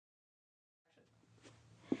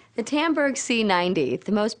The Tandberg C90,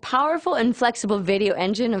 the most powerful and flexible video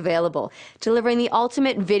engine available, delivering the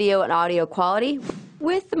ultimate video and audio quality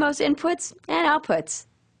with the most inputs and outputs.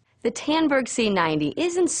 The Tandberg C90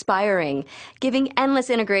 is inspiring, giving endless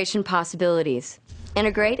integration possibilities.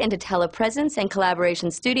 Integrate into telepresence and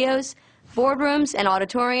collaboration studios, boardrooms and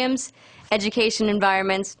auditoriums, education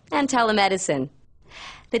environments, and telemedicine.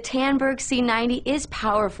 The Tandberg C90 is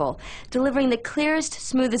powerful, delivering the clearest,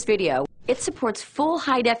 smoothest video. It supports full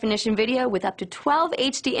high-definition video with up to 12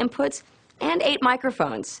 HD inputs and 8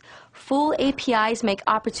 microphones. Full APIs make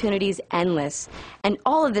opportunities endless, and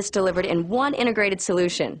all of this delivered in one integrated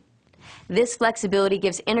solution. This flexibility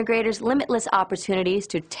gives integrators limitless opportunities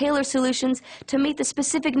to tailor solutions to meet the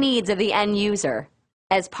specific needs of the end user.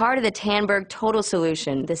 As part of the Tandberg Total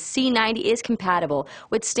Solution, the C90 is compatible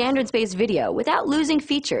with standards-based video without losing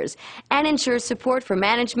features and ensures support for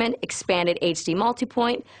management, expanded HD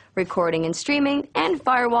multipoint, recording and streaming, and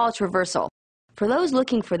firewall traversal. For those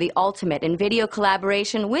looking for the ultimate in video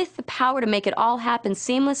collaboration with the power to make it all happen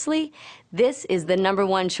seamlessly, this is the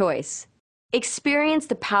 #1 choice. Experience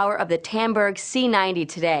the power of the Tandberg C90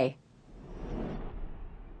 today.